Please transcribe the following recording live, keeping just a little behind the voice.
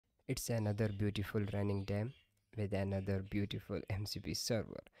It's another beautiful running day with another beautiful MCP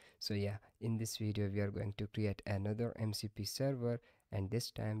server. So yeah, in this video we are going to create another MCP server, and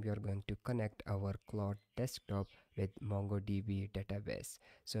this time we are going to connect our Claude Desktop with MongoDB database.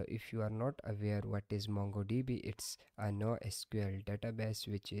 So if you are not aware what is MongoDB, it's a NoSQL database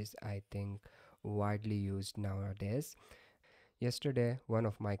which is, I think, widely used nowadays. Yesterday one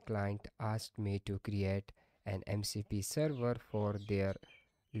of my client asked me to create an MCP server for their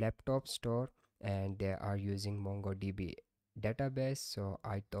laptop store, and they are using MongoDB database. So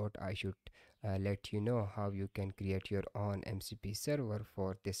I thought I should let you know how you can create your own MCP server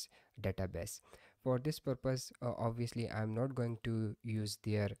for this database. For this purpose, obviously I'm not going to use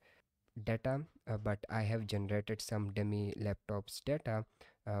their data, but I have generated some dummy laptops data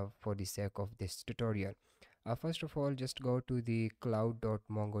for the sake of this tutorial. First of all, just go to the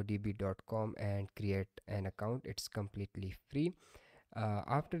cloud.mongodb.com and create an account. It's completely free.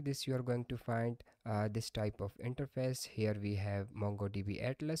 After this, you are going to find this type of interface. Here we have MongoDB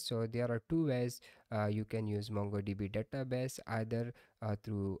Atlas. So there are two ways you can use MongoDB database, either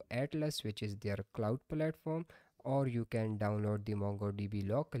through Atlas, which is their cloud platform, or you can download the MongoDB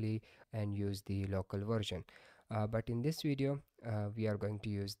locally and use the local version. But in this video, we are going to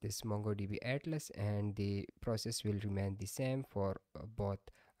use this MongoDB Atlas, and the process will remain the same for both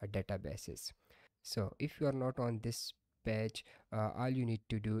databases. So if you are not on this page, all you need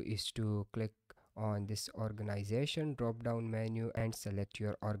to do is to click on this organization drop down menu and select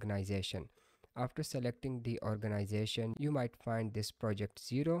your organization. After selecting the organization, you might find this project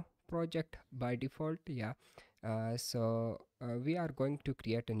 0 project by default. We are going to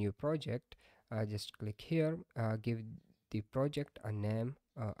create a new project. Just click here, give the project a name.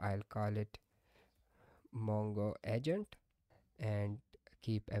 I'll call it Mongo Agent, and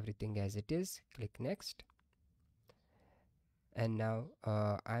keep everything as it is. Click next. And now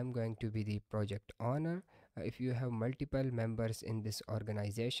I'm going to be the project owner. If you have multiple members in this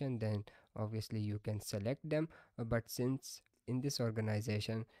organization, then obviously you can select them, but since in this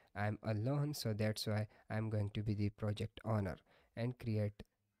organization I'm alone, so that's why I'm going to be the project owner, and create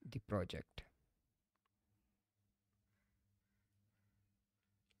the project.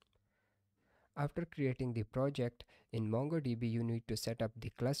 After creating the project in MongoDB, you need to set up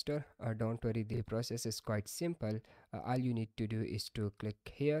the cluster. Don't worry, the process is quite simple. All you need to do is to click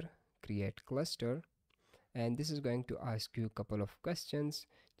here, create cluster, and this is going to ask you a couple of questions.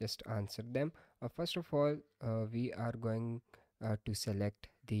 Just answer them. First of all, we are going to select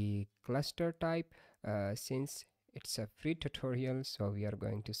the cluster type. Since it's a free tutorial, so we are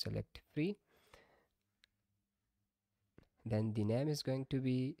going to select free. Then the name is going to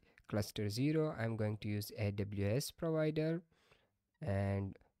be cluster 0. I'm going to use AWS provider,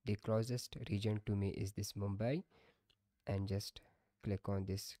 and the closest region to me is this Mumbai, and just click on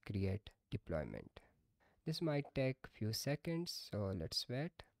this create deployment. This might take few seconds, so let's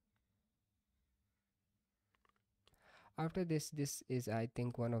wait. After this is, I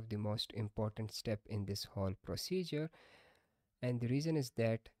think, one of the most important step in this whole procedure, and the reason is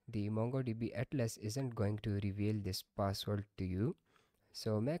that the MongoDB Atlas isn't going to reveal this password to you.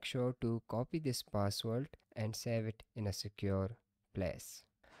 So make sure to copy this password and save it in a secure place.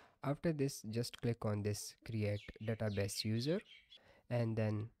 After this, just click on this create database user, and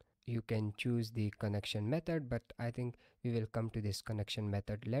then you can choose the connection method, but I think we will come to this connection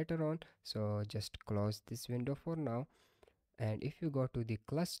method later on. So just close this window for now. And if you go to the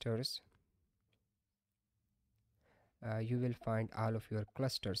clusters, you will find all of your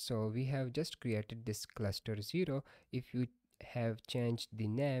clusters. So we have just created this cluster 0. If you have changed the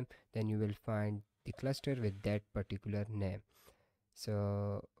name, then you will find the cluster with that particular name.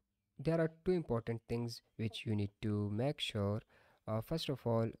 So there are two important things which you need to make sure. First of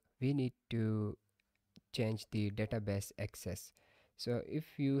all, we need to change the database access. So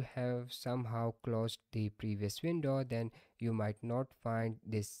if you have somehow closed the previous window, then you might not find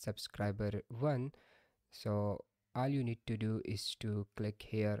this subscriber 1. So all you need to do is to click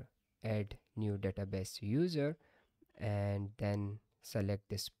here, add new database user, and then select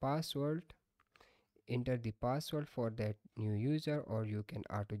this password. Enter the password for that new user, or you can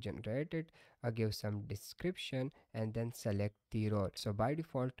auto generate it. Give some description and then select the role. So by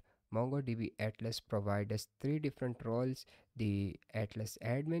default, MongoDB Atlas provides us 3 different roles. The Atlas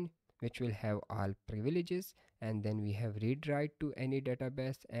admin, which will have all privileges, and then we have read write to any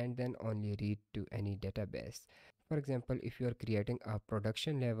database, and then only read to any database. For example, if you are creating a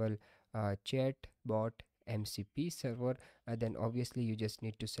production level chat bot MCP server, then obviously you just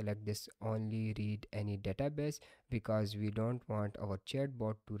need to select this only read any database, because we don't want our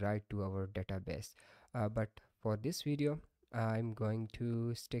chatbot to write to our database. But for this video, I'm going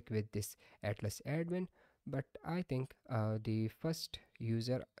to stick with this Atlas admin, but I think the first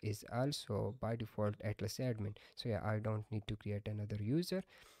user is also by default Atlas admin. So yeah, I don't need to create another user.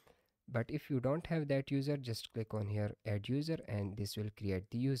 But if you don't have that user, just click on here, add user, and this will create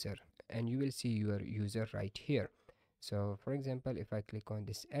the user, and you will see your user right here. So for example, if I click on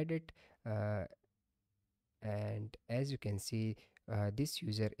this edit, uh, and as you can see, this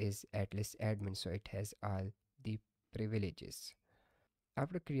user is Atlas admin, so it has all the privileges.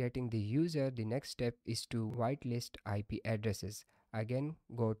 After creating the user, the next step is to whitelist IP addresses. Again,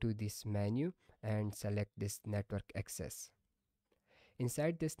 go to this menu and select this network access.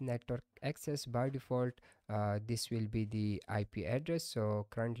 Inside this network access, by default, this will be the IP address. So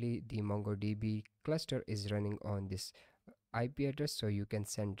currently the MongoDB cluster is running on this IP address, so you can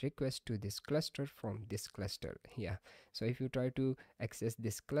send request to this cluster from this cluster. Yeah, so if you try to access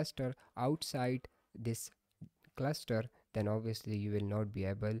this cluster outside this cluster, then obviously you will not be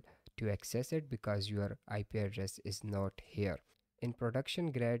able to access it because your IP address is not here. In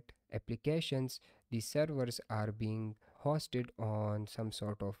production grade applications, the servers are being hosted on some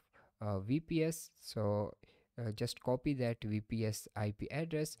sort of VPS. So just copy that VPS IP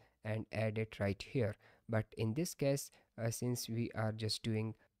address and add it right here. But in this case, since we are just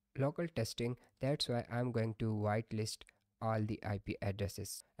doing local testing, that's why I'm going to whitelist all the IP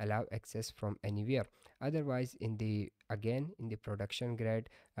addresses, allow access from anywhere. Otherwise, in the production grade,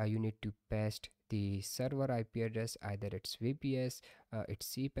 you need to paste the server IP address, either it's VPS, it's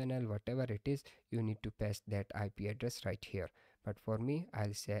cpanel, whatever it is, you need to paste that IP address right here. But for me,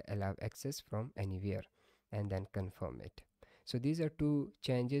 I'll say allow access from anywhere and then confirm it. So these are two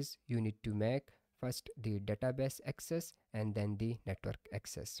changes you need to make: first the database access and then the network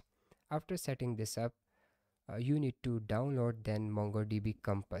access. After setting this up, you need to download then MongoDB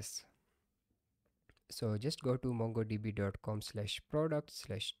Compass. So just go to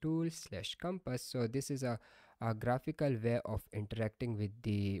mongodb.com/product/tools/compass. So this is a graphical way of interacting with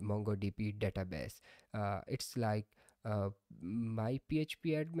the MongoDB database. It's like my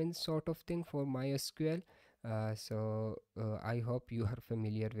PHP admin sort of thing for MySQL. I hope you are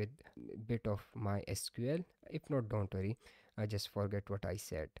familiar with bit of MySQL. If not, don't worry, just forget what I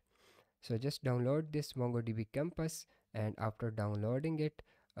said. So just download this MongoDB Compass, and after downloading it,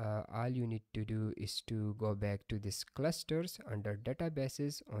 all you need to do is to go back to this clusters under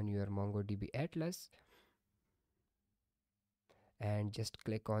databases on your MongoDB Atlas and just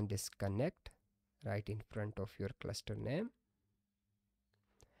click on this connect right in front of your cluster name.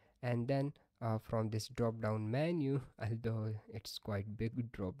 And then from this drop down menu, although it's quite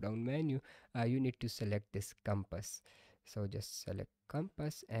big drop down menu, you need to select this compass. So just select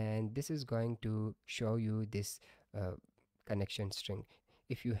compass, and this is going to show you this uh, connection string.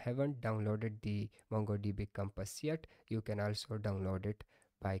 If you haven't downloaded the MongoDB Compass yet, you can also download it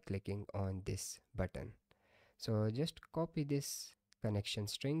by clicking on this button. So just copy this connection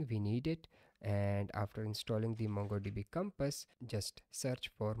string, we need it, and after installing the MongoDB Compass, just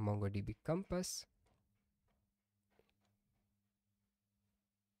search for MongoDB Compass.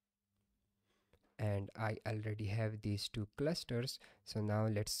 And I already have these two clusters, so now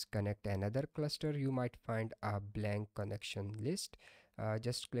let's connect another cluster. You might find a blank connection list.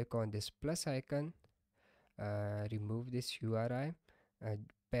 Just click on this plus icon, remove this URI,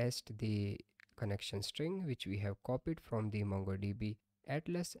 paste the connection string which we have copied from the MongoDB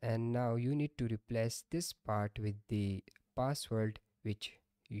Atlas, and now you need to replace this part with the password which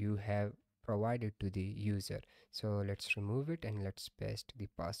you have provided to the user. So let's remove it and let's paste the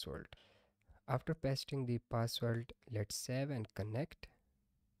password. After pasting the password, let's save and connect.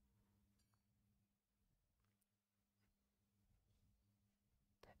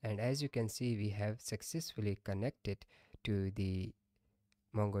 And as you can see, we have successfully connected to the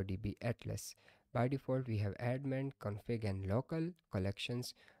MongoDB Atlas. By default, we have admin, config, and local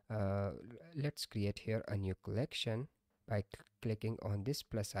collections. Let's create here a new collection by clicking on this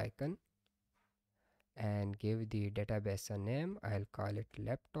plus icon and give the database a name. I'll call it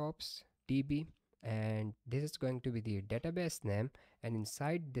laptops db, and this is going to be the database name, and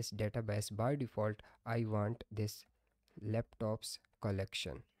inside this database by default I want this laptops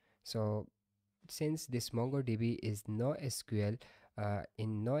collection. So since this MongoDB is NoSQL,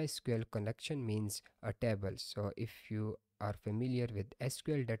 in NoSQL collection means a table. So if you are familiar with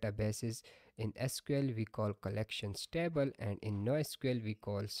SQL databases, in SQL we call collections table, and in NoSQL we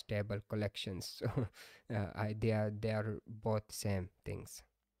call table collections. So they are both same things.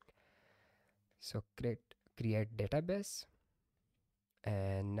 So create database,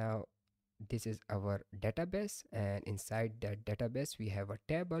 and now this is our database, and inside that database we have a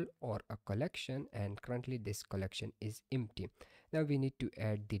table or a collection, and currently this collection is empty. Now we need to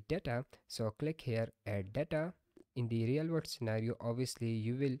add the data, so click here, add data. In the real world scenario, obviously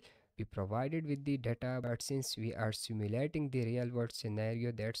you will be provided with the data, but since we are simulating the real world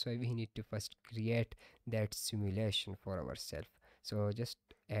scenario, that's why we need to first create that simulation for ourselves. So just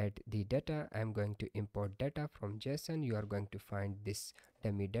add the data. I'm going to import data from JSON. You are going to find this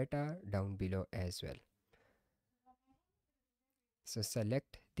dummy data down below as well. So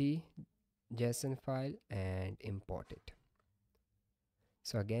select the JSON file and import it.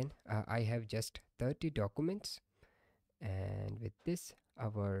 So again, I have just 30 documents, and with this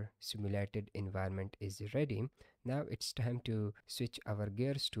our simulated environment is ready. Now it's time to switch our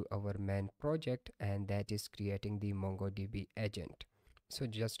gears to our main project, and that is creating the MongoDB agent. So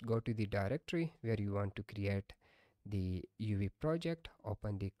just go to the directory where you want to create the UV project,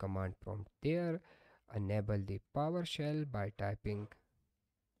 open the command prompt there, enable the PowerShell by typing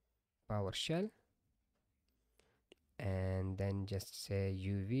PowerShell, and then just say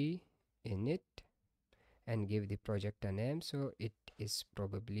UV init and give the project a name. So it is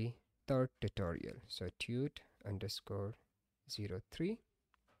probably third tutorial, so Tut_03.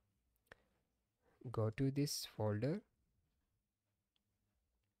 Go to this folder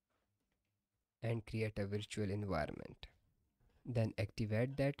and create a virtual environment, then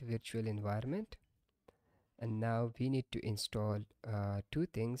activate that virtual environment. And now we need to install two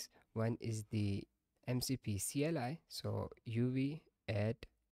things. One is the MCP CLI, so UV add,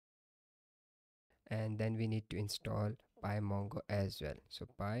 and then we need to install PyMongo as well, so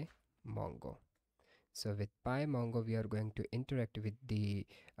PyMongo. So with PyMongo we are going to interact with the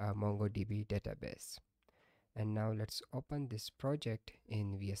MongoDB database. And now let's open this project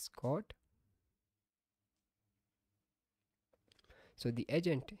in VS Code. So the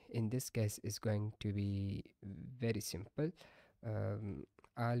agent in this case is going to be very simple.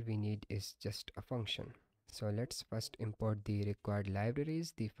 All we need is just a function. So let's first import the required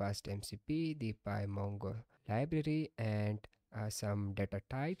libraries, the fast MCP, the PyMongo library, and some data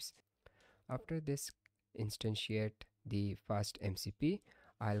types. After this, instantiate the fast MCP.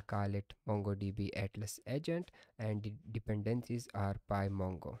 I'll call it MongoDB Atlas agent, and the dependencies are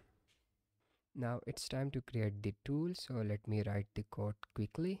PyMongo. Now it's time to create the tool, so let me write the code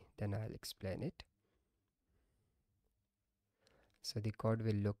quickly, then I'll explain it. So the code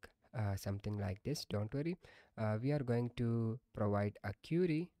will look something like this. Don't worry, we are going to provide a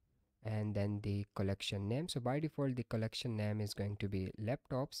query and then the collection name. So by default the collection name is going to be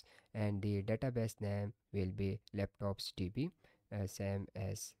laptops, and the database name will be laptopsdb, same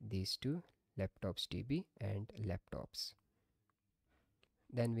as these two, laptopsdb and laptops.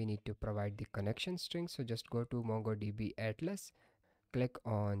 Then we need to provide the connection string, so just go to MongoDB Atlas, click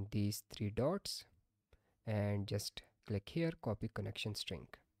on these three dots and just click here, copy connection string,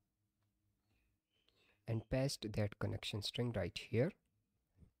 and paste that connection string right here.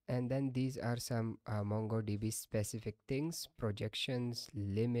 And then these are some MongoDB specific things: projections,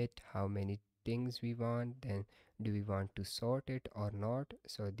 limit, how many things we want, then do we want to sort it or not.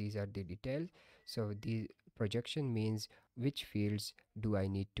 So these are the details. So the projection means which fields do I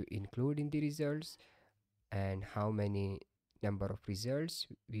need to include in the results, and how many number of results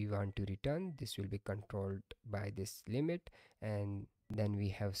we want to return. This will be controlled by this limit. And then we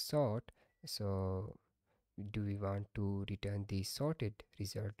have sort, so do we want to return the sorted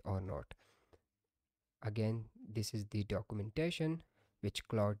result or not. Again, this is the documentation which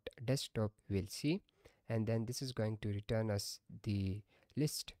Claude Desktop will see, and then this is going to return us the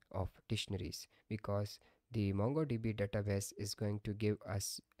list of dictionaries, because the MongoDB database is going to give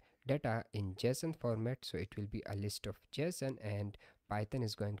us data in JSON format, so it will be a list of JSON, and Python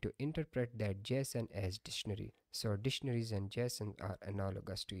is going to interpret that JSON as dictionary. So dictionaries and JSON are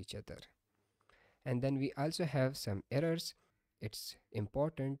analogous to each other. And then we also have some errors. It's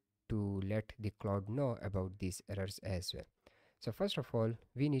important to let the cloud know about these errors as well. So first of all,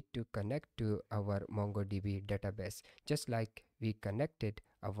 we need to connect to our MongoDB database, just like we connected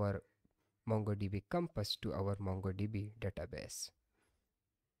our MongoDB Compass to our MongoDB database.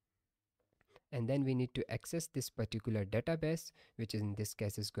 And then we need to access this particular database, which in this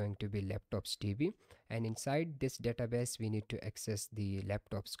case is going to be laptopsdb, and inside this database we need to access the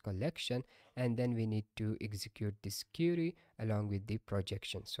laptops collection, and then we need to execute this query along with the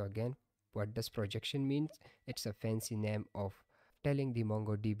projection. So again, what does projection means? It's a fancy name of telling the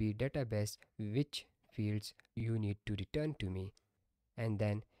MongoDB database which fields you need to return to me. And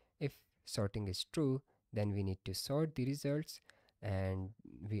then if sorting is true, then we need to sort the results, and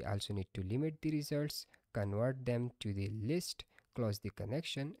we also need to limit the results, convert them to the list, close the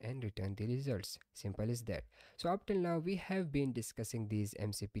connection and return the results. Simple as that. So up till now we have been discussing these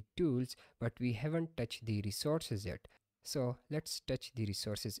MCP tools, but we haven't touched the resources yet. So let's touch the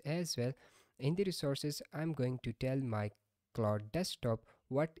resources as well. In the resources, I'm going to tell my Claude Desktop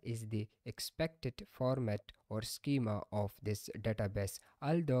what is the expected format or schema of this database.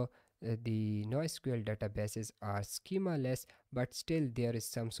 Although the NoSQL databases are schema-less, but still there is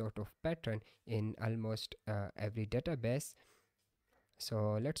some sort of pattern in almost every database.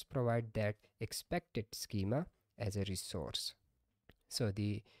 So let's provide that expected schema as a resource. So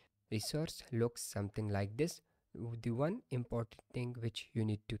the resource looks something like this. The one important thing which you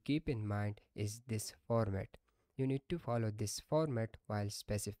need to keep in mind is this format. You need to follow this format while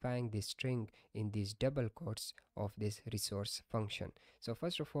specifying the string in these double quotes of this resource function. So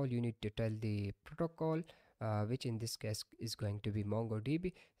first of all, you need to tell the protocol, which in this case is going to be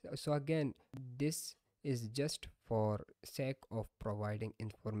MongoDB. So again, this is just for sake of providing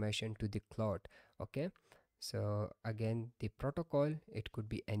information to the cloud. Okay, so again, the protocol, it could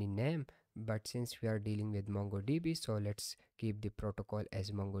be any name, but since we are dealing with MongoDB, so let's keep the protocol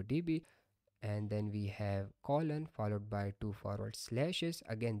as MongoDB. And then we have colon followed by two forward slashes.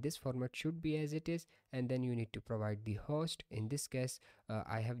 Again, this format should be as it is, and then you need to provide the host. In this case,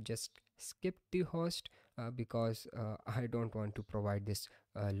 I have just skipped the host because I don't want to provide this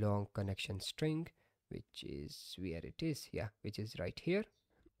long connection string, which is where it is, yeah, which is right here.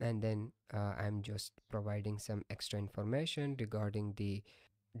 And then I'm just providing some extra information regarding the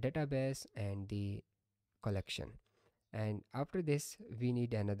database and the collection. And after this, we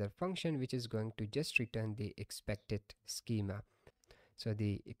need another function which is going to just return the expected schema. So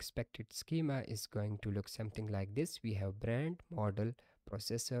the expected schema is going to look something like this. We have brand, model,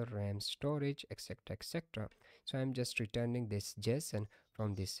 processor, RAM, storage, etc, etc. So I'm just returning this JSON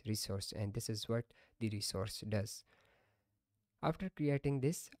from this resource, and this is what the resource does. After creating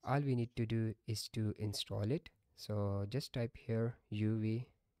this, all we need to do is to install it. So just type here uv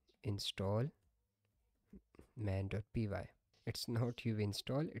install man.py. It's not uv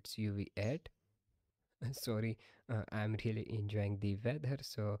install, it's uv add. Sorry, I'm really enjoying the weather,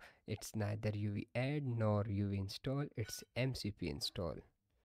 so it's neither uv add nor uv install, it's mcp install.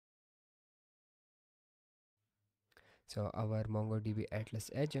 So our MongoDB Atlas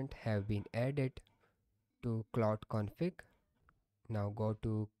agent have been added to Claude config. Now go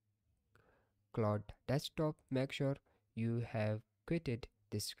to Claude Desktop. Make sure you have quitted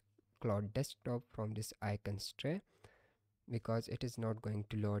this Claude Desktop from this icons tray, because it is not going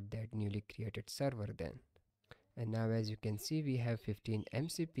to load that newly created server then. And now as you can see, we have 15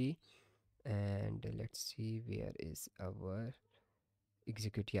 MCP, and let's see where is our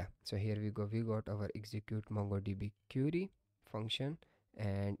execute. Yeah, so here we go, we got our execute MongoDB query function.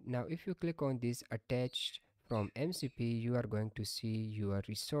 And now if you click on this attached from MCP, you are going to see your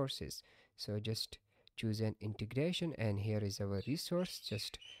resources. So just choose an integration, and here is our resource.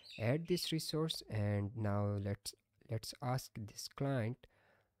 Just add this resource, and now let's ask this client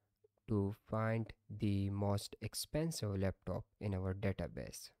to find the most expensive laptop in our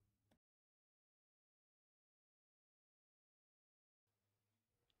database.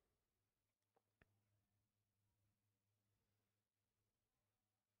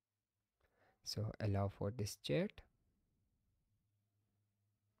 So allow for this chat.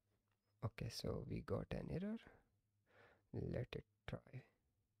 Okay, so we got an error. Let it try.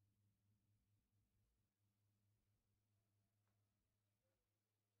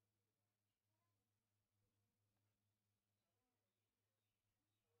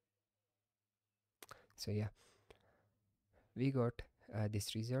 So yeah, we got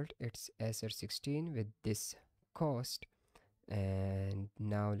this result. It's Acer 16 with this cost. And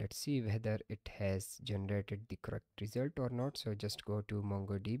now let's see whether it has generated the correct result or not. So just go to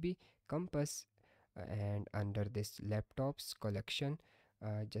MongoDB Compass, and under this laptops collection,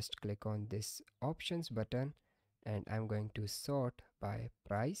 just click on this options button, and I'm going to sort by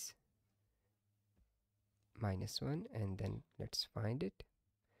price -1, and then let's find it.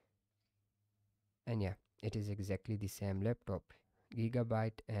 And yeah, it is exactly the same laptop,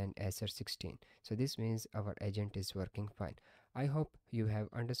 Gigabyte and Acer 16. So this means our agent is working fine. I hope you have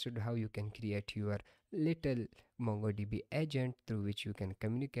understood how you can create your little MongoDB agent through which you can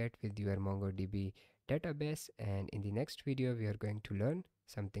communicate with your MongoDB database. And in the next video we are going to learn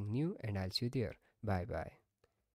something new, and I'll see you there. Bye bye.